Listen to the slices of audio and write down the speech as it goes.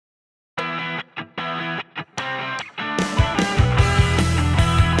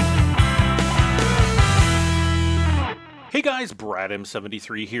Hey guys, Brad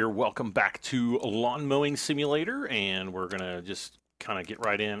M73 here. Welcome back to Lawn Mowing Simulator, and we're gonna just kind of get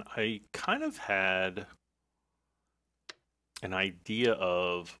right in. I kind of had an idea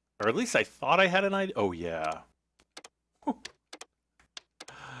of, or at least I thought I had an idea. Oh yeah.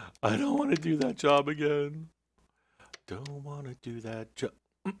 I don't want to do that job again. Don't want to do that job.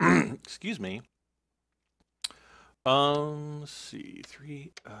 Excuse me. Let's see,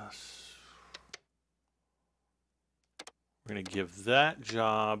 3S. We're going to give that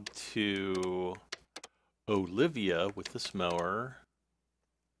job to Olivia with this mower.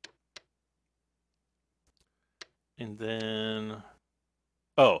 And then,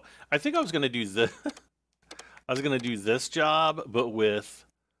 oh, I think I was going to do this. I was going to do this job, but with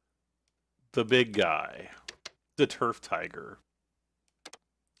the big guy, the Turf Tiger.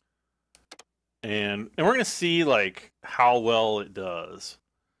 And we're going to see like how well it does.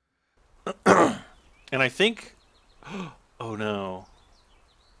 And I think, oh no.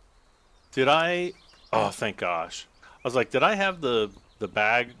 Did I? Oh, thank gosh. I was like, did I have the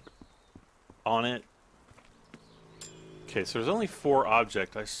bag on it? Okay, so there's only 4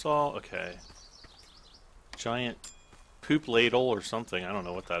 objects. I saw, okay. Giant poop ladle or something. I don't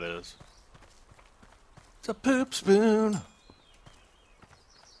know what that is. It's a poop spoon.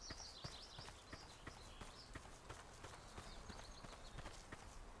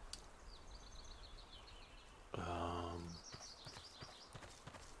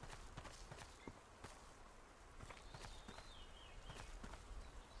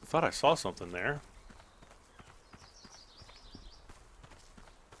 I thought I saw something there.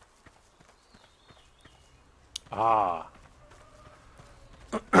 Ah.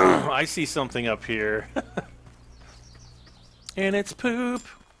 I see something up here. And it's poop.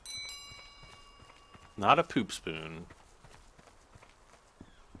 Not a poop spoon.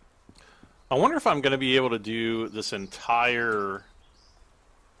 I wonder if I'm going to be able to do this entire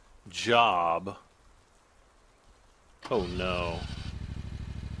job. Oh no.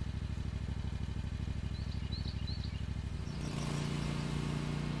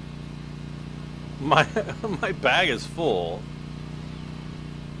 My bag is full.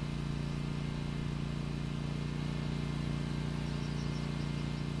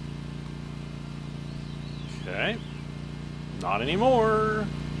 Okay. Not anymore.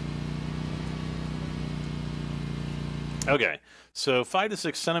 Okay. So 5 to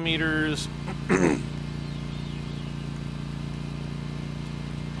 6 centimeters.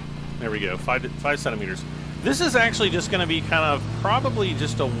 There we go. 5 centimeters. This is actually just going to be kind of probably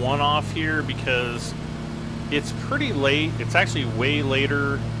just a one-off here because it's pretty late. It's actually way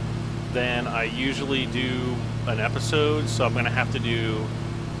later than I usually do an episode, so I'm going to have to do,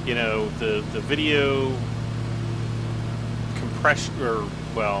 you know, the video compression, or,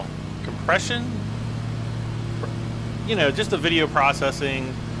 well, compression? You know, just the video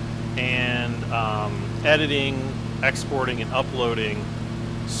processing and editing, exporting, and uploading.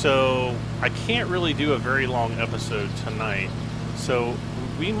 So I can't really do a very long episode tonight. So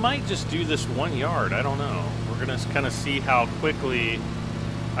we might just do this 1 yard. I don't know. We're going to kind of see how quickly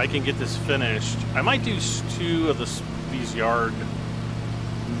I can get this finished. I might do 2 of these yard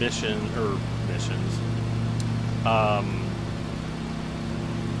missions.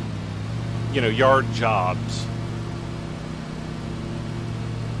 You know, yard jobs.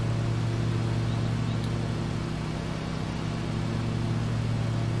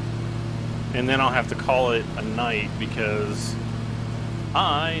 And then I'll have to call it a night because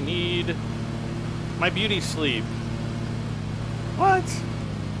I need my beauty sleep. What?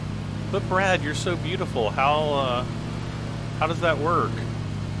 But Brad, you're so beautiful. How does that work?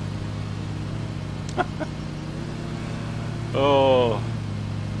 Oh.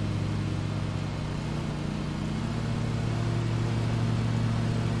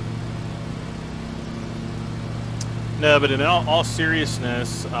 No, but in all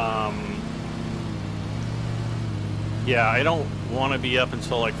seriousness, yeah, I don't want to be up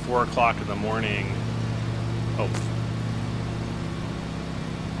until like 4 o'clock in the morning.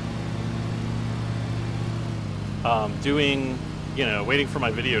 Oh. Doing, you know, waiting for my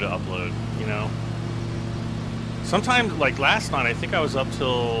video to upload, you know. Sometimes, like last night, I think I was up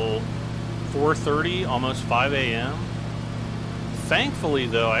till 4:30, almost 5 a.m. Thankfully,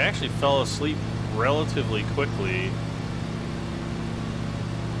 though, I actually fell asleep relatively quickly,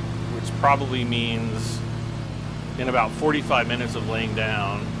 which probably means in about 45 minutes of laying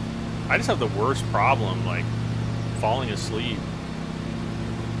down, I just have the worst problem, like falling asleep.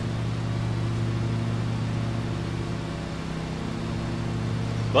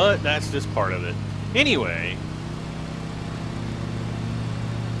 But that's just part of it. Anyway,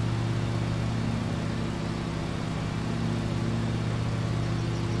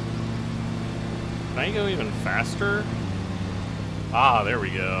 I go even faster? Ah, there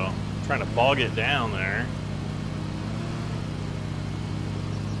we go. I'm trying to bog it down there.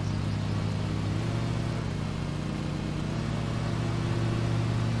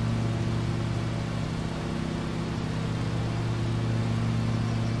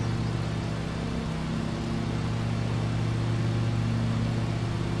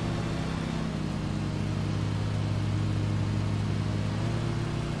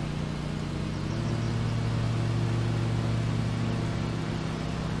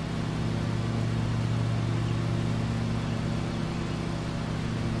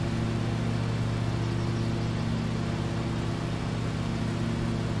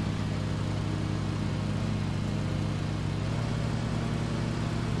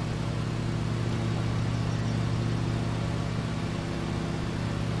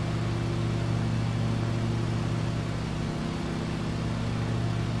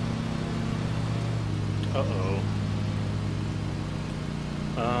 Uh-oh.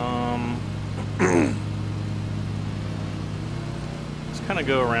 Let's kind of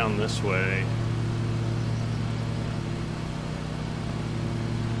go around this way.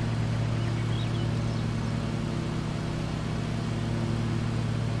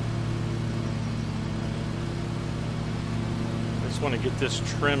 I just want to get this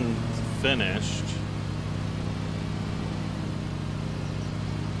trim finished.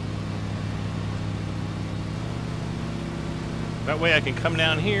 That way I can come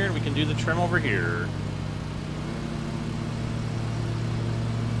down here and we can do the trim over here.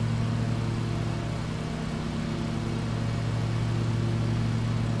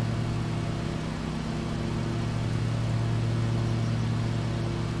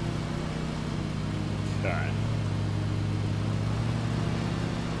 Okay.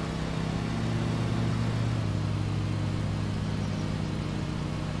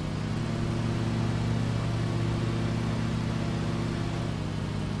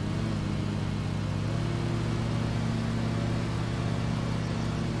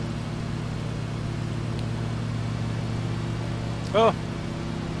 Oh!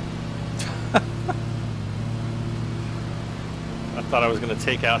 I thought I was going to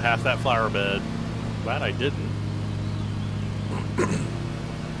take out half that flower bed. Glad I didn't.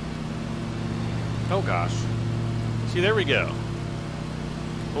 Oh gosh. See, there we go.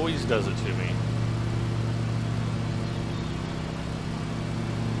 Always does it to me.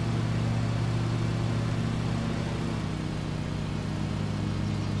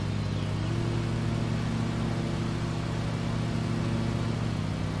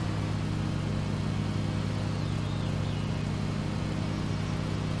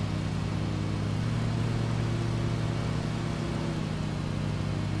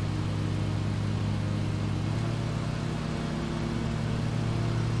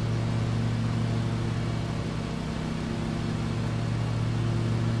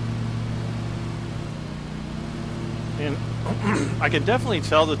 And I can definitely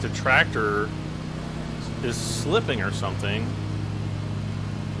tell that the tractor is slipping or something.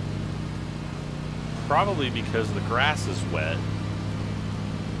 Probably because the grass is wet.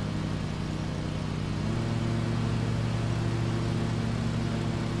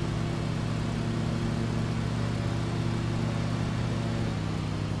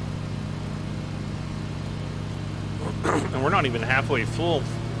 And we're not even halfway full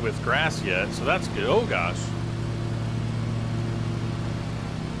with grass yet, so that's good. Oh gosh.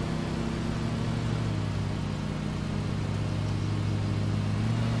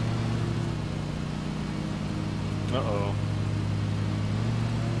 Uh-oh.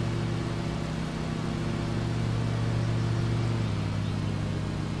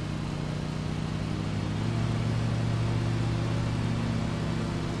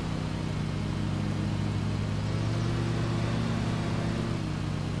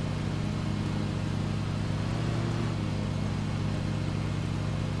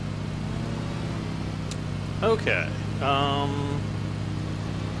 Okay.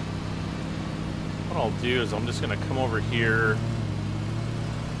 What I'll do is I'm just going to come over here.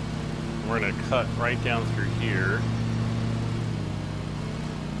 We're going to cut right down through here.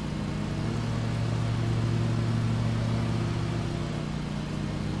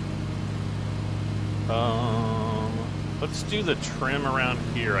 Let's do the trim around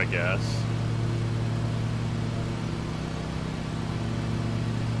here, I guess.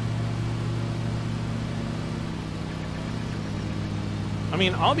 I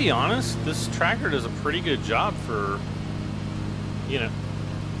mean, I'll be honest, this tractor does a pretty good job for, you know,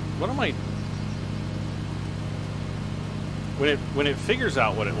 what am I, when it figures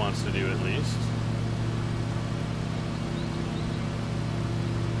out what it wants to do, at least.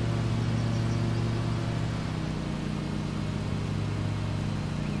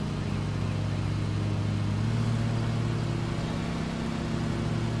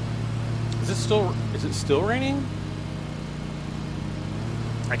 Is it still raining?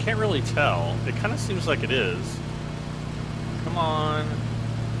 I can't really tell. It kind of seems like it is. Come on.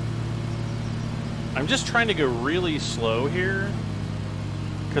 I'm just trying to go really slow here,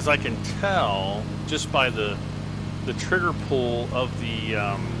 because I can tell just by the trigger pull of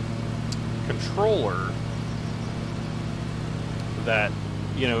the controller that,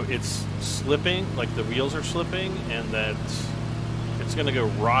 you know, it's slipping, like the wheels are slipping, and that it's going to go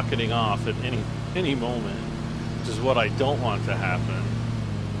rocketing off at any moment, which is what I don't want to happen.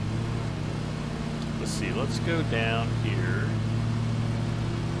 Let's see, let's go down here.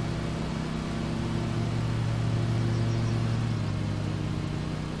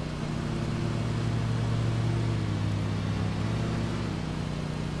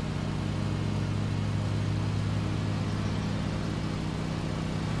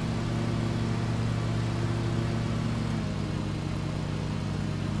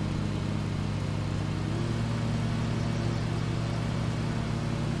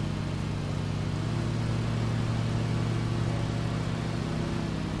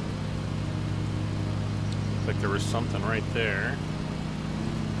 There was something right there.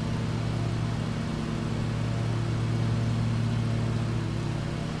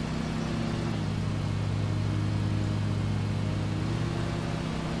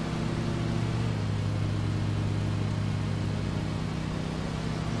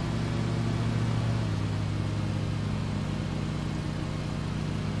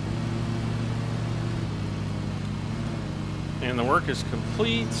 And the work is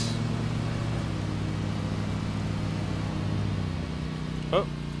complete. Oh.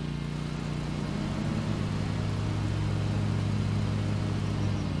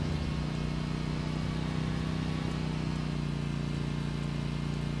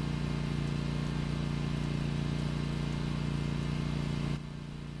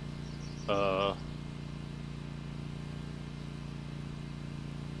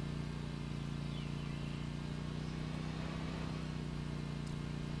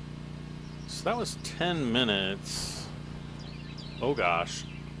 So that was 10 minutes. Oh gosh.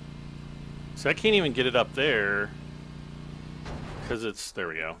 So I can't even get it up there because it's, there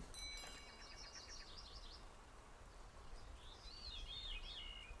we go.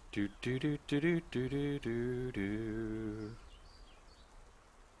 Do do do do do do do do do.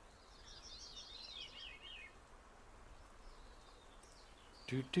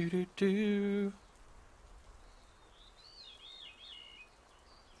 Do do do do.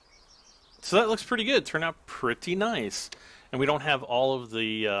 So that looks pretty good. Turned out pretty nice. And we don't have all of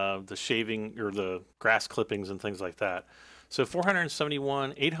the shaving or the grass clippings and things like that. So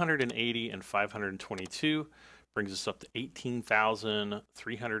 471, 880, and 522 brings us up to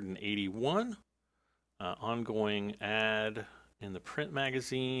 18,381. Ongoing ad in the print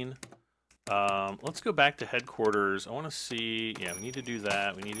magazine. Let's go back to headquarters. I want to see. Yeah, we need to do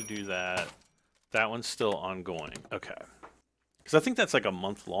that. We need to do that. That one's still ongoing. Okay. Because I think that's like a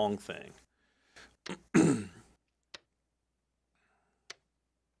month-long thing.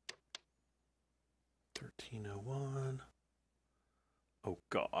 1301. Oh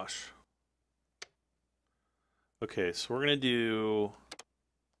gosh. Okay, so we're gonna do.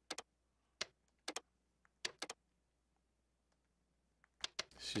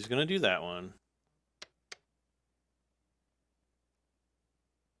 She's gonna do that one.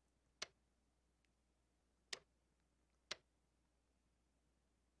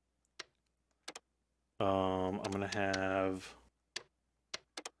 I'm gonna have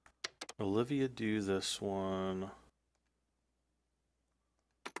Olivia do this one.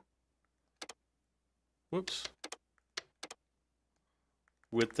 Whoops.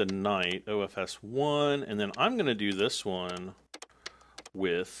 With the Knight, OFS 1, and then I'm gonna do this one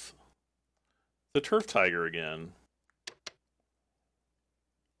with the Turf Tiger again.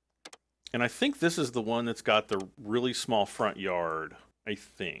 And I think this is the one that's got the really small front yard, I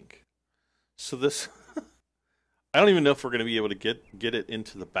think. So this, I don't even know if we're going to be able to get it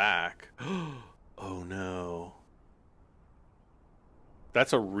into the back. Oh no.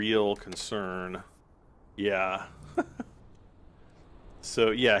 That's a real concern. Yeah. So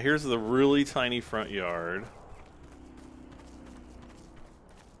yeah, here's the really tiny front yard.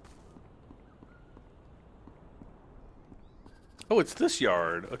 Oh, it's this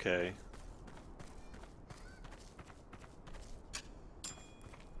yard. Okay.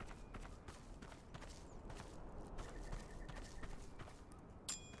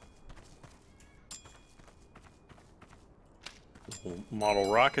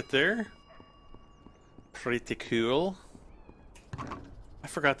 Model rocket there. Pretty cool. I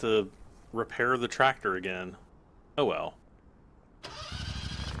forgot to repair the tractor again. Oh well.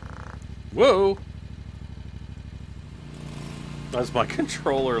 Whoa! That's my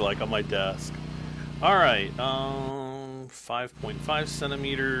controller, like, on my desk. Alright, 5.5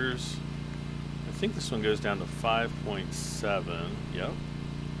 centimeters. I think this one goes down to 5.7. Yep.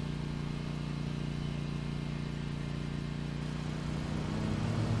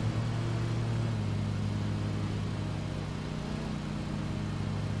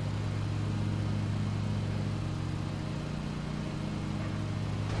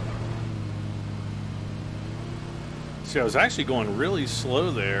 See, I was actually going really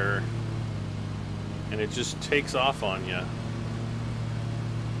slow there, and it just takes off on you.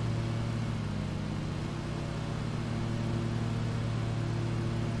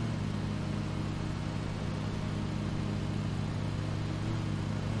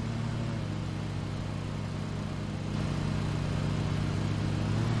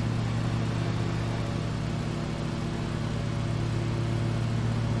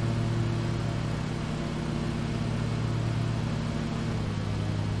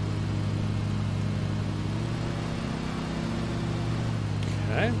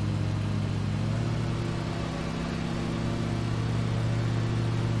 Okay.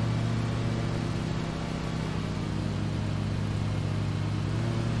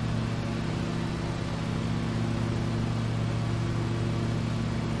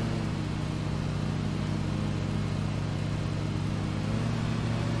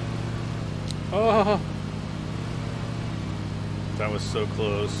 Oh, that was so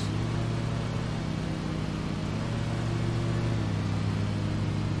close.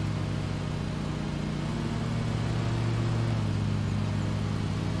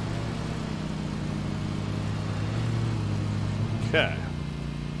 Okay,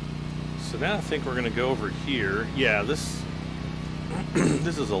 so now I think we're going to go over here. Yeah, this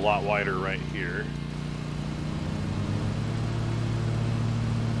this is a lot wider right here.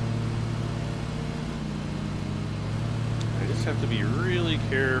 I just have to be really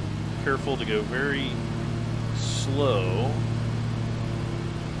careful to go very slow.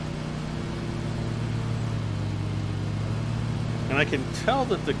 And I can tell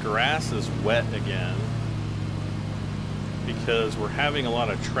that the grass is wet again, because we're having a lot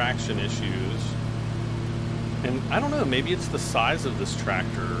of traction issues. And I don't know, maybe it's the size of this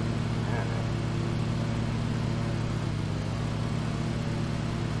tractor.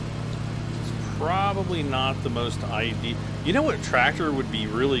 It's probably not the most ideal. You know what tractor would be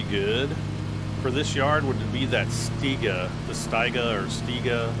really good for this yard? Would be that Stiga,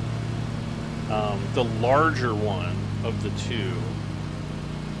 the larger one of the two.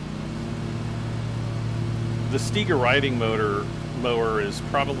 The Stiga riding mower is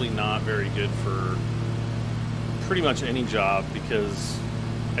probably not very good for pretty much any job, because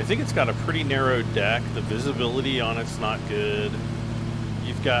I think it's got a pretty narrow deck. The visibility on it's not good.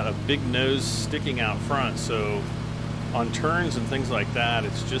 You've got a big nose sticking out front, so on turns and things like that,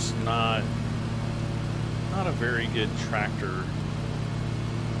 it's just not a very good tractor.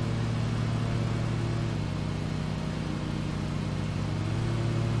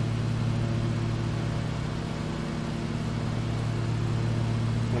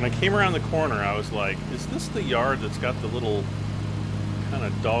 When I came around the corner, I was like, is this the yard that's got the little kind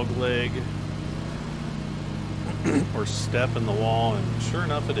of dog leg or step in the wall? And sure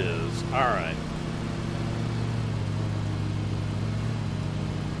enough, it is. All right.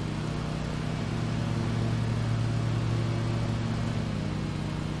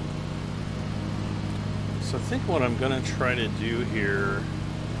 So I think what I'm going to try to do here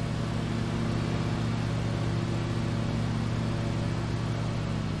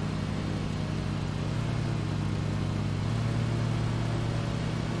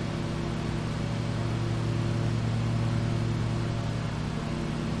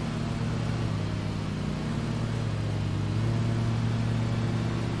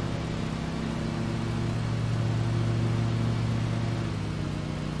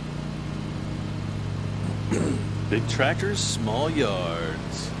big tractors, small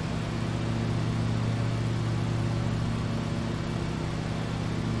yards.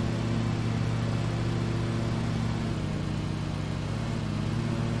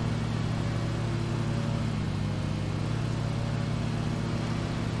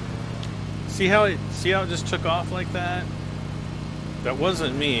 See how it just took off like that? That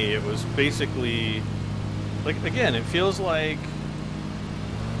wasn't me. It was basically, like, again, it feels like,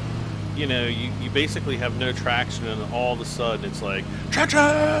 you know, you basically have no traction, and all of a sudden it's like,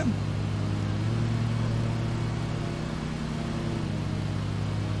 traction!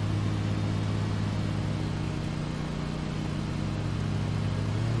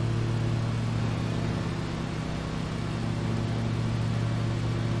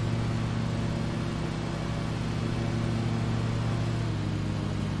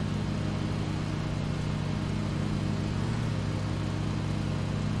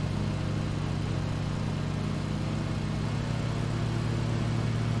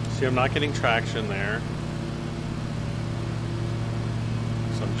 See, I'm not getting traction there.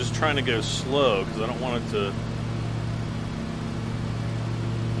 So I'm just trying to go slow because I don't want it to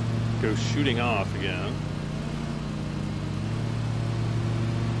go shooting off again.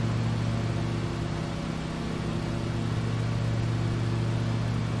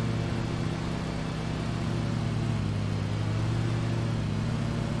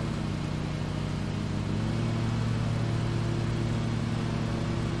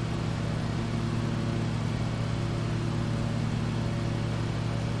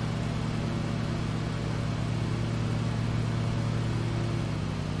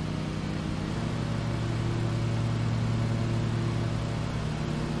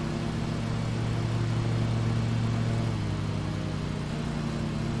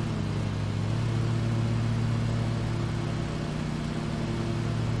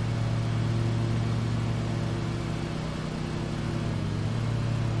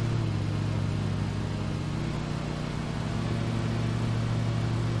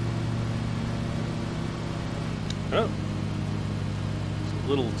 Oh, it's a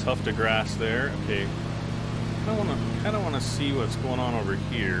little tough to grass there. Okay, kind of want to see what's going on over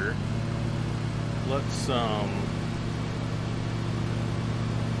here. Let's I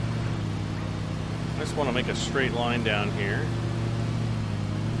just want to make a straight line down here.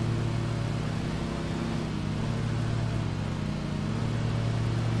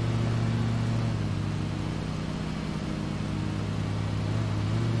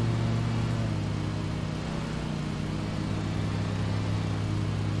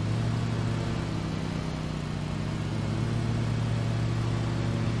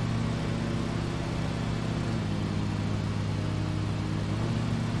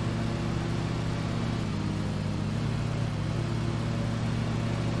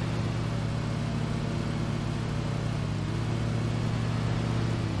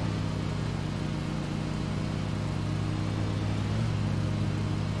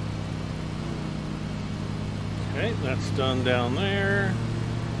 Okay, that's done down there.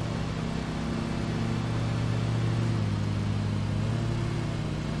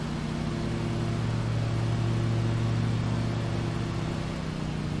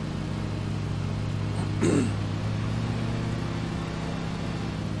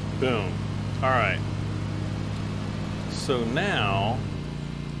 Boom. All right. So now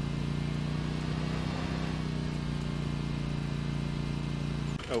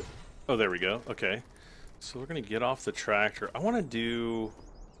oh, there we go. Okay. So we're going to get off the tractor. I want to do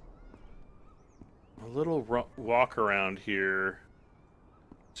a little walk around here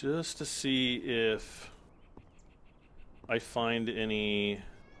just to see if I find any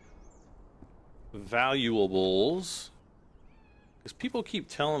valuables, because people keep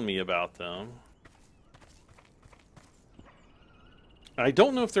telling me about them. I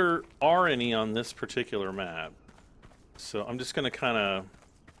don't know if there are any on this particular map, so I'm just going to kind of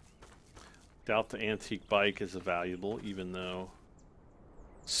doubt the antique bike is a valuable, even though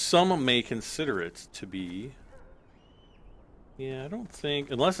some may consider it to be. Yeah, I don't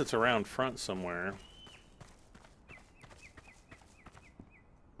think, unless it's around front somewhere.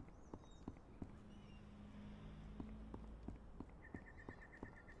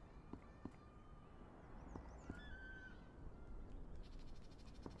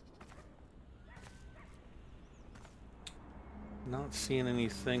 Not seeing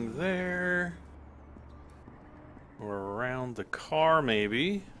anything there. Or around the car,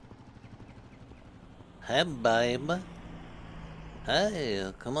 maybe. Hey, babe.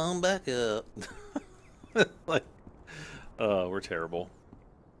 Hey, come on back up. Like, we're terrible.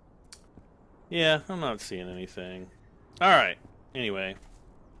 Yeah, I'm not seeing anything. Alright, anyway.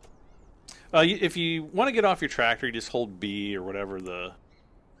 If you want to get off your tractor, you just hold B or whatever the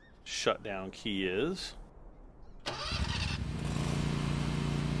shutdown key is.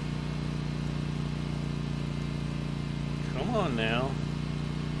 Come on now.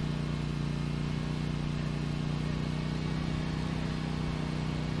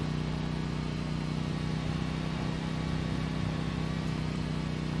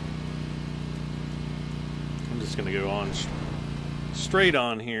 I'm just going to go on straight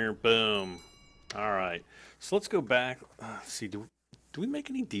on here. Boom. All right. So let's go back. Let's see. Do we make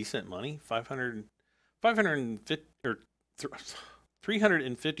any decent money? 550 or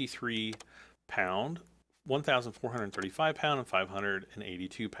 353 pound. 1,435 pound and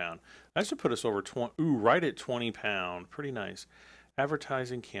 582 pound. That should put us over 20. Ooh, right at 20 pound. Pretty nice.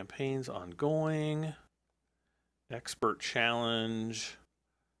 Advertising campaigns ongoing. Expert challenge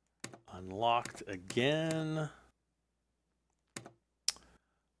unlocked again.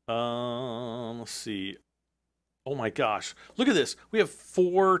 Let's see. Oh my gosh. Look at this. We have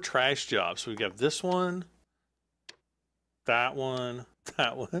 4 trash jobs. So we got this one, that one,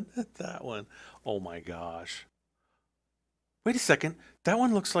 that one, that one. Oh my gosh. Wait a second. That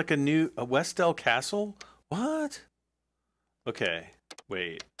one looks like a Westdale Castle? What? Okay.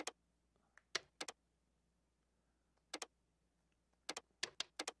 Wait.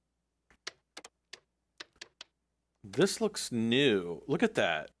 This looks new. Look at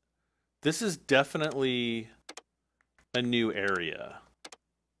that. This is definitely a new area.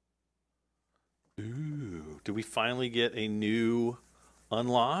 Ooh, did we finally get a new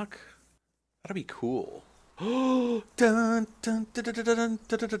unlock? That'd be cool. Oh, dun, dun, dun, dun, dun, dun,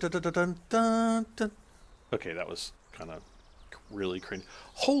 dun, dun, dun, dun, dun. Okay, that was kind of really cringe.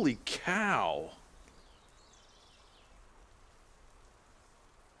 Holy cow!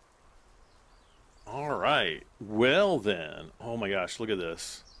 All right. Well then. Oh my gosh, look at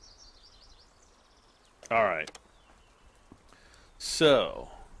this. All right. So,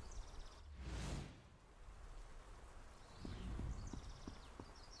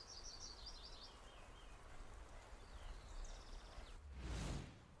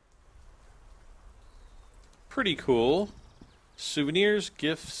 pretty cool. Souvenirs,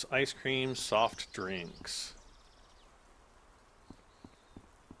 gifts, ice cream, soft drinks.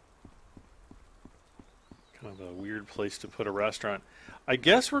 Kind of a weird place to put a restaurant. I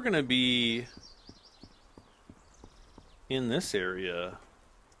guess we're going to be in this area.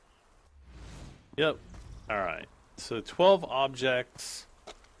 Yep. All right. So 12 objects.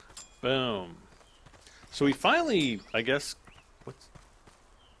 Boom. So we finally, I guess, what's...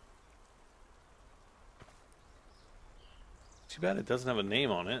 Too bad it doesn't have a name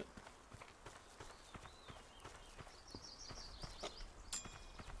on it.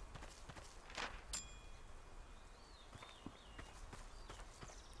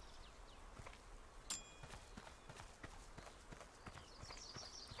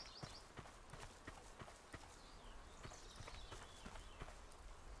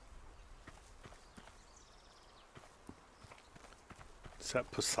 Is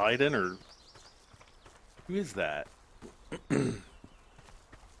that Poseidon or who is that?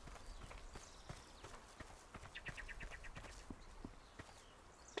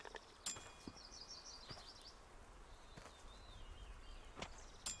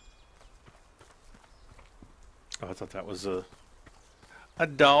 Oh, I thought that was a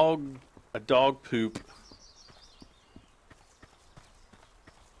dog poop.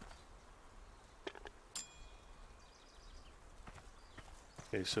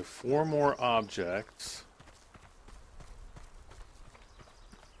 Okay, so 4 more objects.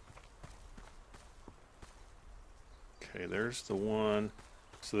 Okay, there's the one.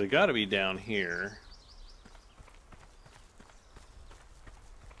 So they got to be down here.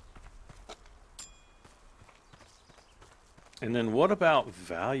 And then what about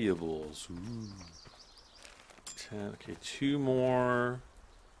valuables? Ooh. 10. Okay, 2 more.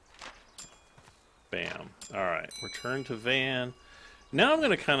 Bam. All right, return to van. Now I'm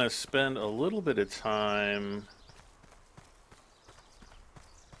going to kind of spend a little bit of time.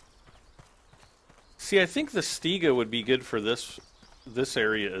 See, I think the Stiga would be good for this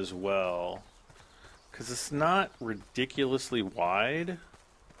area as well, because it's not ridiculously wide.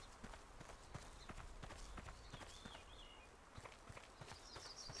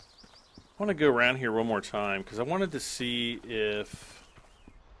 I want to go around here one more time because I wanted to see if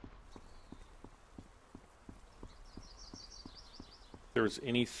there was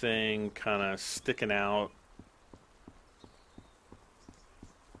anything kind of sticking out.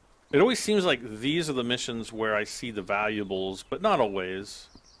 It always seems like these are the missions where I see the valuables, but not always.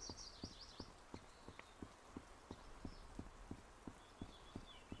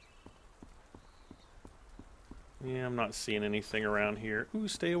 Yeah, I'm not seeing anything around here. Ooh,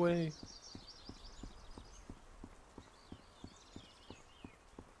 stay away.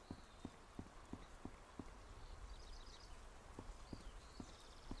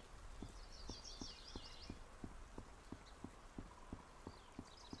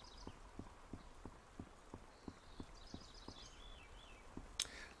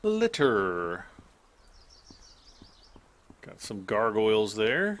 Litter. Got some gargoyles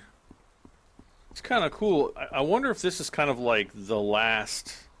there. It's kind of cool. I wonder if this is kind of like the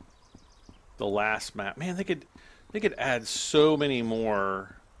last map. Man, they could add so many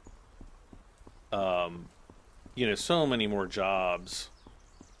more. You know, so many more jobs.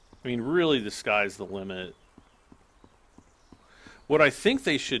 I mean, really, the sky's the limit. What I think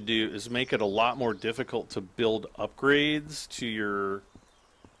they should do is make it a lot more difficult to build upgrades to your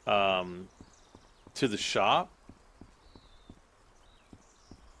to the shop.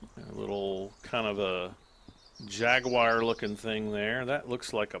 A little kind of a Jaguar looking thing there. That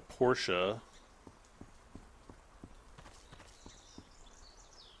looks like a Porsche.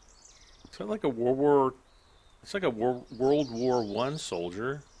 Is that like a World War... It's like a World War I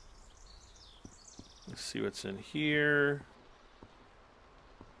soldier. Let's see what's in here.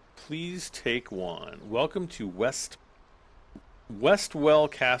 Please take one. Welcome to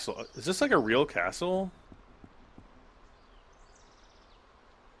Westwell Castle. Is this like a real castle?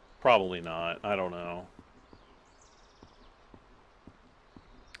 Probably not. I don't know.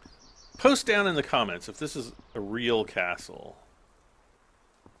 Post down in the comments if this is a real castle.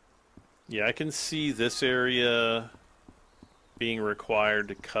 Yeah, I can see this area being required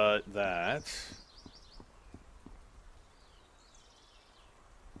to cut that.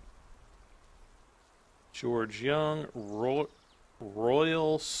 George Young,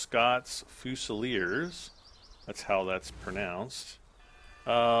 Royal Scots Fusiliers. That's how that's pronounced.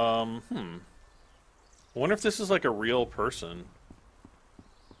 I wonder if this is like a real person.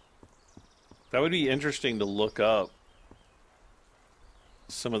 That would be interesting to look up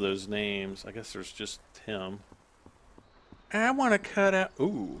some of those names. I guess there's just him. I want to cut out...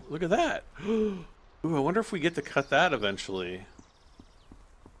 Ooh, look at that. Ooh, I wonder if we get to cut that eventually.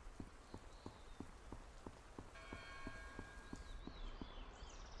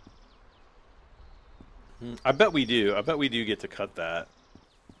 I bet we do. I bet we do get to cut that.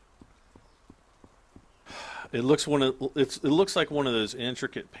 It looks it looks like one of those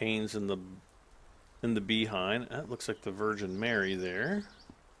intricate panes in the behind. That looks like the Virgin Mary there.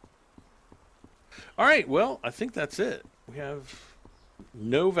 All right, well, I think that's it. We have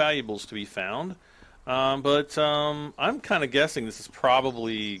no valuables to be found, but I'm kind of guessing this is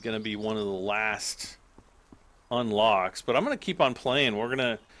probably going to be one of the last unlocks. But I'm going to keep on playing. We're going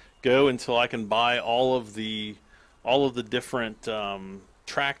to go until I can buy all of the different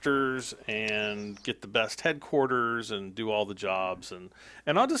tractors and get the best headquarters and do all the jobs, and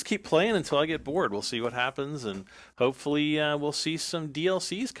I'll just keep playing until I get bored. We'll see what happens, and hopefully we'll see some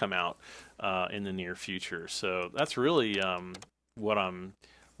DLCs come out in the near future. So that's really what I'm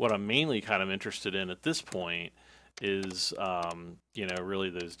mainly kind of interested in at this point is you know, really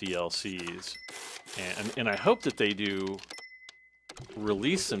those DLCs, and I hope that they do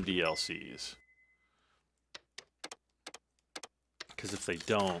release some DLCs. Because if they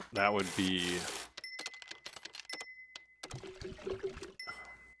don't, that would be...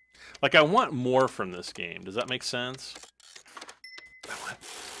 Like, I want more from this game. Does that make sense?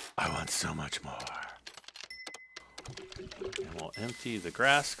 I want so much more. And we'll empty the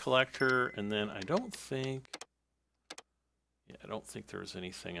grass collector, and then I don't think... Yeah, I don't think there's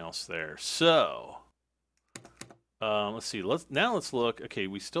anything else there. So... let's see. Now let's look. Okay,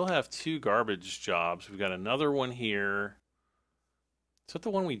 we still have 2 garbage jobs. We've got another one here. Is that the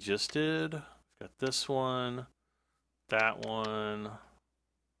one we just did? We've got this one, that one.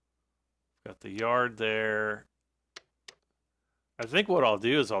 We've got the yard there. I think what I'll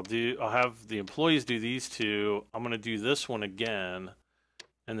do is I'll have the employees do these 2. I'm going to do this one again,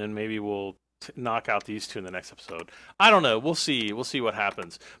 and then maybe we'll knock out these 2 in the next episode. I don't know. We'll see. We'll see what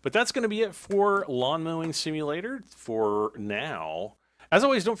happens. But that's going to be it for Lawn Mowing Simulator for now. As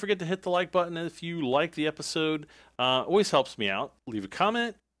always, don't forget to hit the like button if you like the episode. Always helps me out. Leave a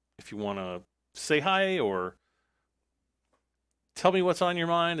comment if you want to say hi or tell me what's on your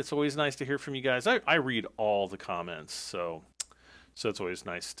mind. It's always nice to hear from you guys. I read all the comments, so it's always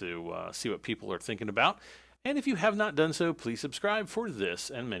nice to see what people are thinking about. And if you have not done so, please subscribe for this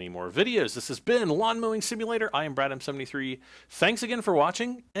and many more videos. This has been Lawn Mowing Simulator. I am Brad M73. Thanks again for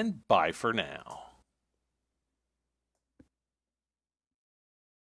watching, and bye for now.